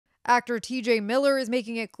Actor J.Miller is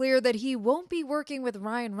making it clear that he won't be working with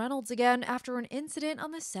Ryan Reynolds again after an incident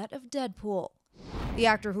on the set of Deadpool. The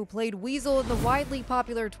actor who played Weasel in the widely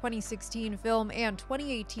popular 2016 film and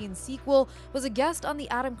 2018 sequel was a guest on the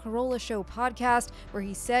Adam Carolla Show podcast, where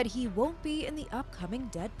he said he won't be in the upcoming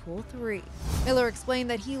Deadpool 3. Miller explained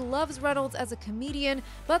that he loves Reynolds as a comedian,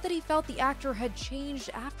 but that he felt the actor had changed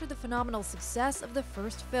after the phenomenal success of the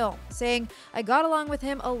first film, saying, "I got along with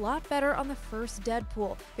him a lot better on the first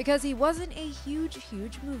Deadpool, because he wasn't a huge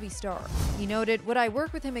movie star." He noted, "Would I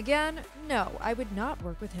work with him again? No, I would not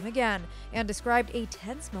work with him again," and described a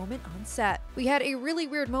tense moment on set. "We had a really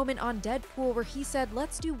weird moment on Deadpool where he said,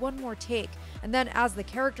 'Let's do one more take.' And then as the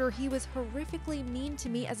character, he was horrifically mean to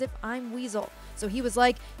me as if I'm Weasel. So he was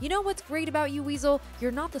like, 'You know what's great about you, Weasel?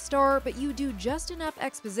 You're not the star, but you do just enough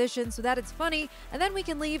exposition so that it's funny, and then we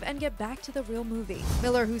can leave and get back to the real movie.'"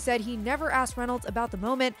 Miller, who said he never asked Reynolds about the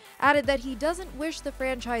moment, added that he doesn't wish the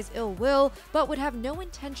franchise ill will, but would have no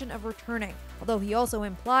intention of returning, although he also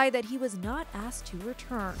implied that he was not asked to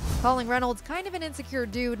return. Calling Reynolds kind of an insecure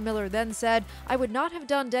dude, Miller then said, "I would not have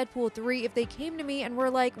done Deadpool 3 if they came to me and were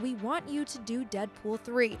like, 'We want you to do Deadpool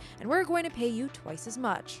 3, and we're going to pay you twice as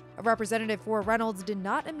much.'" A representative for Reynolds did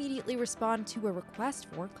not immediately respond to a request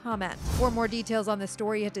for comment. For more details on this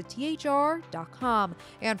story, head to THR.com.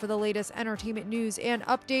 And for the latest entertainment news and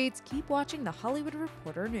updates, keep watching the Hollywood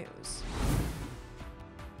Reporter News.